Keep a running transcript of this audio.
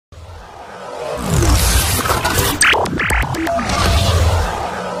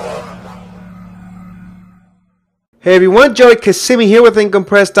Hey everyone, Joey Kissimmee here with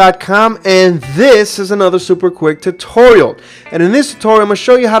IncomePress.com, and this is another super quick tutorial. And in this tutorial, I'm going to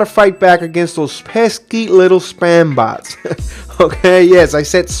show you how to fight back against those pesky little spam bots. Okay, yes, I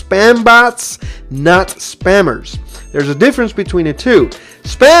said spam bots, not spammers. There's a difference between the two.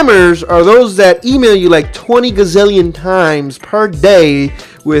 Spammers are those that email you like 20 gazillion times per day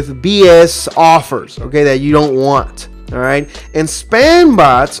with BS offers, okay, that you don't want. All right, and spam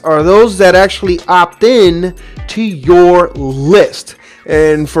bots are those that actually opt in to your list,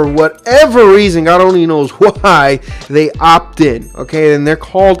 and for whatever reason, God only knows why, they opt in. Okay, and they're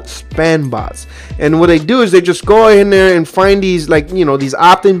called spam bots. And what they do is they just go in there and find these, like, you know, these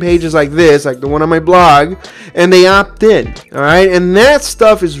opt-in pages like this, like the one on my blog, and they opt in. All right, and that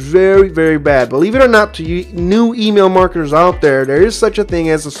stuff is very, very bad. Believe it or not, to you new email marketers out there, there is such a thing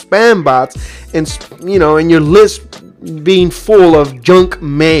as a spam bots, and you know, and your list being full of junk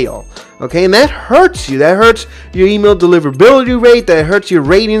mail. Okay, and that hurts you. That hurts your email deliverability rate. That hurts your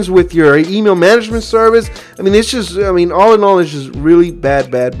ratings with your email management service. I mean, it's just, I mean, all in all, it's just really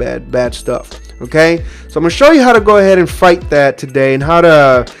bad stuff. Okay, so I'm gonna show you how to go ahead and fight that today, and how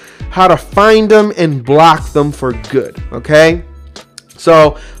to find them and block them for good. Okay.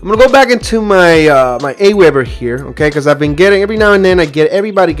 So I'm gonna go back into my my Aweber here, okay? Because I've been getting, every now and then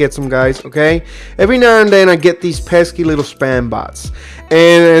everybody gets them, guys, okay? Every now and then I get these pesky little spam bots,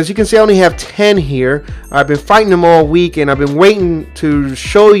 and as you can see, I only have 10 here. I've been fighting them all week, and I've been waiting to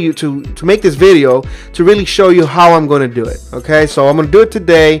show you to make this video to really show you how I'm gonna do it, okay? So I'm gonna do it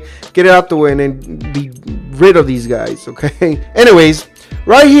today, get it out the way, and then be rid of these guys, okay? Anyways.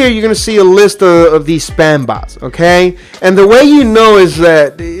 Right here, you're going to see a list of these spam bots, okay? And the way you know is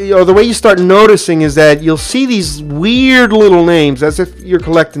that, or the way you start noticing is that you'll see these weird little names, as if you're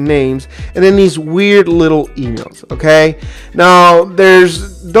collecting names, and then these weird little emails, okay? Now,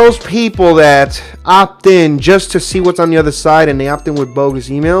 there's those people that opt in just to see what's on the other side, and they opt in with bogus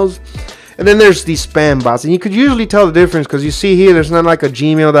emails. And then there's these spam bots, and you could usually tell the difference because you see here there's not like a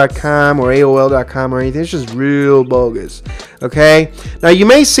gmail.com or AOL.com or anything. It's just real bogus. Okay, now you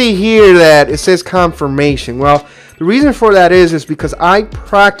may see here that it says confirmation. Well, the reason for that is because I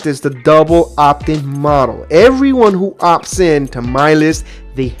practice the double opt-in model. Everyone who opts in to my list,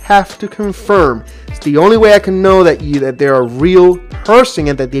 they have to confirm. It's the only way I can know that they're a real person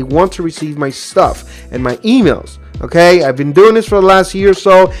and that they want to receive my stuff and my emails. Okay, I've been doing this for the last year or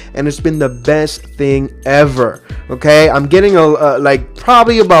so, and it's been the best thing ever. Okay, I'm getting like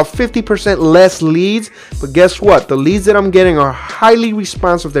probably about 50% less leads, but guess what? The leads that I'm getting are highly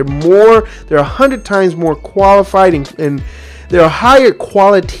responsive. They're 100 times more qualified, and they're a higher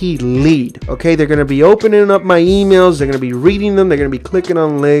quality lead. Okay, they're going to be opening up my emails, they're going to be reading them, they're going to be clicking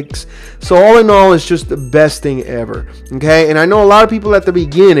on links. So all in all, it's just the best thing ever. Okay, and I know a lot of people at the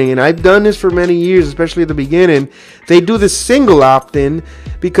beginning, and I've done this for many years, especially at the beginning, they do the single opt-in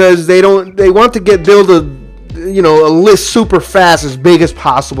because they want to build a list super fast, as big as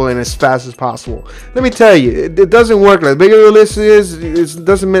possible and as fast as possible. Let me tell you, it doesn't work. The bigger the list is, it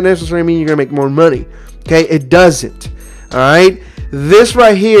doesn't necessarily mean you're going to make more money. Okay, it doesn't. All right, this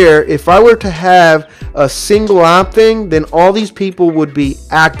right here, if I were to have a single opt-in, then all these people would be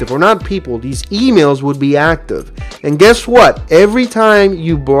active, or not people, these emails would be active. And guess what? Every time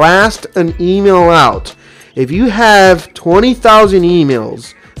you blast an email out, if you have 20,000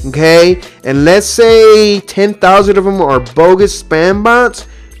 emails, okay, and let's say 10,000 of them are bogus spam bots,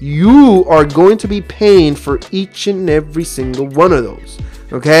 you are going to be paying for each and every single one of those.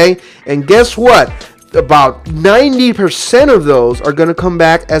 Okay, and guess what? About 90% of those are going to come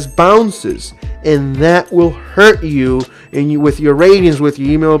back as bounces, and that will hurt you with your ratings with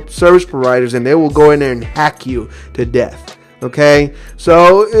your email service providers, and they will go in there and hack you to death. Okay,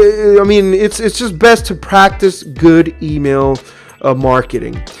 so I mean, it's just best to practice good email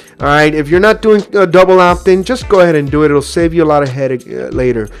marketing. All right, if you're not doing a double opt-in, just go ahead and do it. It'll save you a lot of headache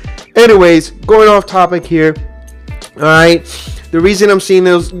later. Anyways, going off topic here. All right, the reason I'm seeing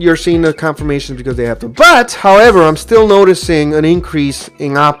those, you're seeing the confirmations, because they have to. But, however, I'm still noticing an increase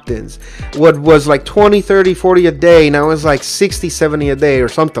in opt-ins. What was like 20, 30, 40 a day, now it's like 60, 70 a day or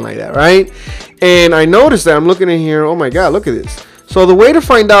something like that, right? And I noticed that. I'm looking in here, oh my God, look at this. So the way to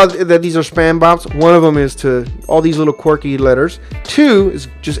find out that these are spam bots, one of them is to all these little quirky letters. Two is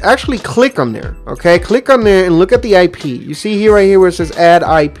just actually click on there, okay? Click on there and look at the IP. You see here, right here, where it says add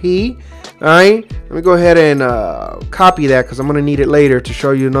IP. All right, let me go ahead and copy that, because I'm going to need it later to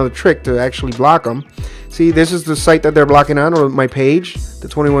show you another trick to actually block them. See, this is the site that they're blocking on, or my page, the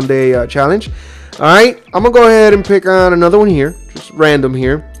 21-day challenge. All right, I'm going to go ahead and pick on another one here, just random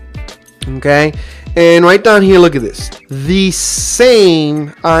here. Okay, and right down here, look at this. The same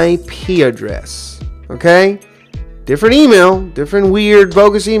IP address. Okay, different email, different weird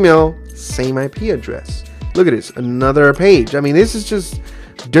bogus email, same IP address. Look at this, another page. I mean, this is just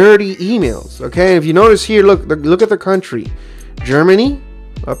dirty emails. Okay, if you notice here, look at the country, Germany.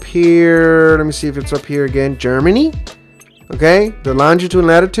 Up here, let me see if it's up here again. Germany. Okay, the longitude and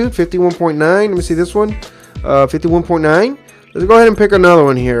latitude 51.9. Let me see this one, 51.9. Let's go ahead and pick another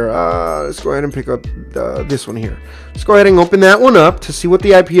one here. Let's go ahead and pick up this one here. Let's go ahead and open that one up to see what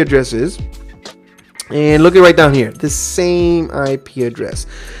the IP address is. And look at right down here, the same IP address.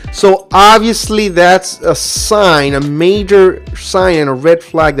 So obviously that's a sign, a major sign and a red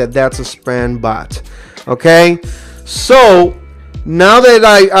flag that that's a spam bot. Okay, so now that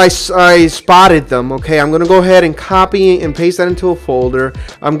I spotted them, okay, I'm going to go ahead and copy and paste that into a folder.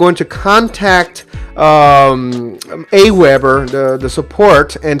 I'm going to contact Aweber, the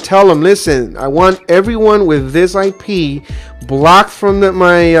support, and tell them, listen, I want everyone with this IP blocked from the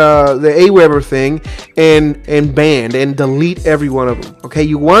Aweber thing and banned and delete every one of them. Okay,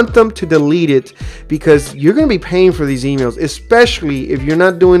 you want them to delete it because you're going to be paying for these emails, especially if you're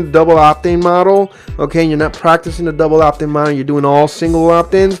not doing the double opt-in model. Okay, and you're not practicing the double opt-in model, you're doing all single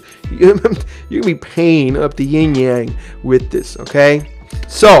opt-ins. You're going to be paying up the yin yang with this. Okay,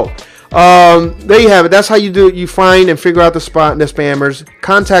 so there you have it. That's how you do it. You find and figure out the spammers.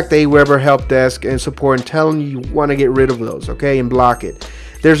 Contact the Aweber help desk and support and tell them you want to get rid of those, okay, and block it.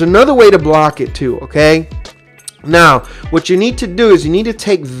 There's another way to block it too, okay. Now what you need to do is you need to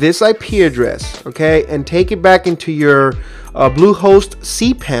take this IP address, okay, and take it back into your Bluehost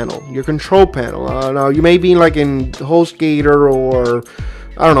cPanel, your control panel. Now you may be like in HostGator or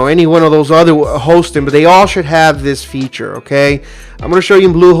I don't know, any one of those other hosting, but they all should have this feature, okay? I'm going to show you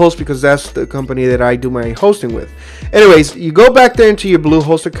in Bluehost because that's the company that I do my hosting with. Anyways, you go back there into your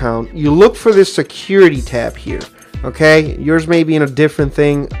Bluehost account. You look for this security tab here, okay? Yours may be in a different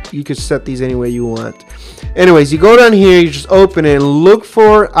thing. You could set these any way you want. Anyways, you go down here, you just open it and look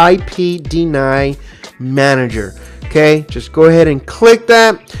for IP Deny Manager. Okay, just go ahead and click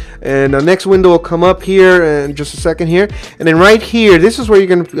that, and the next window will come up here in just a second here. And then right here, this is where you're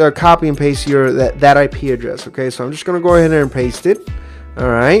going to copy and paste that IP address. Okay, so I'm just going to go ahead and paste it. All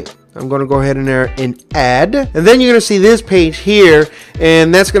right, I'm going to go ahead in there and add, and then you're going to see this page here,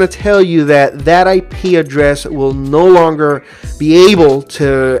 and that's going to tell you that that IP address will no longer be able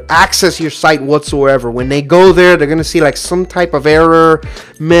to access your site whatsoever. When they go there, they're going to see like some type of error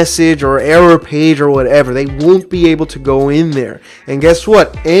message or error page or whatever. They won't be able to go in there. And guess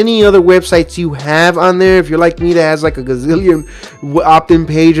what? Any other websites you have on there, if you're like me that has like a gazillion opt-in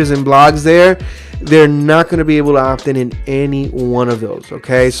pages and blogs there, they're not going to be able to opt in any one of those.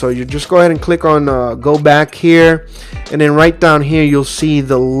 Okay, so you just go ahead and click on go back here, and then right down here you'll see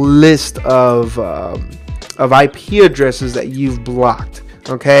the list of IP addresses that you've blocked.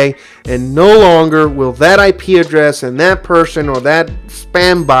 Okay, and no longer will that IP address and that person or that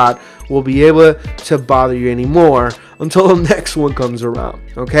spam bot will be able to bother you anymore until the next one comes around.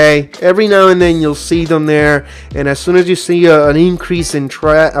 Okay, every now and then you'll see them there, and as soon as you see an increase in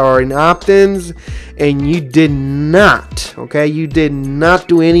in opt-ins and you did not, okay, you did not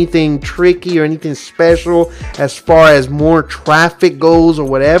do anything tricky or anything special as far as more traffic goes or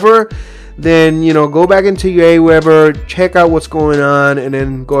whatever, then go back into your Aweber, check out what's going on, and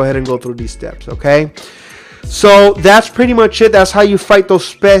then go ahead and go through these steps. Okay, so that's pretty much it. That's how you fight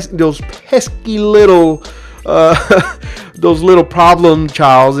those pesky little those little problem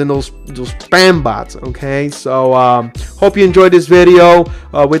childs and those spam bots. Okay, so hope you enjoyed this video.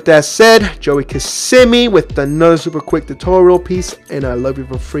 With that said, Joey Kissimmee with another super quick tutorial piece, and I love you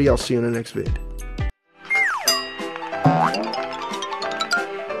for free. I'll see you in the next vid.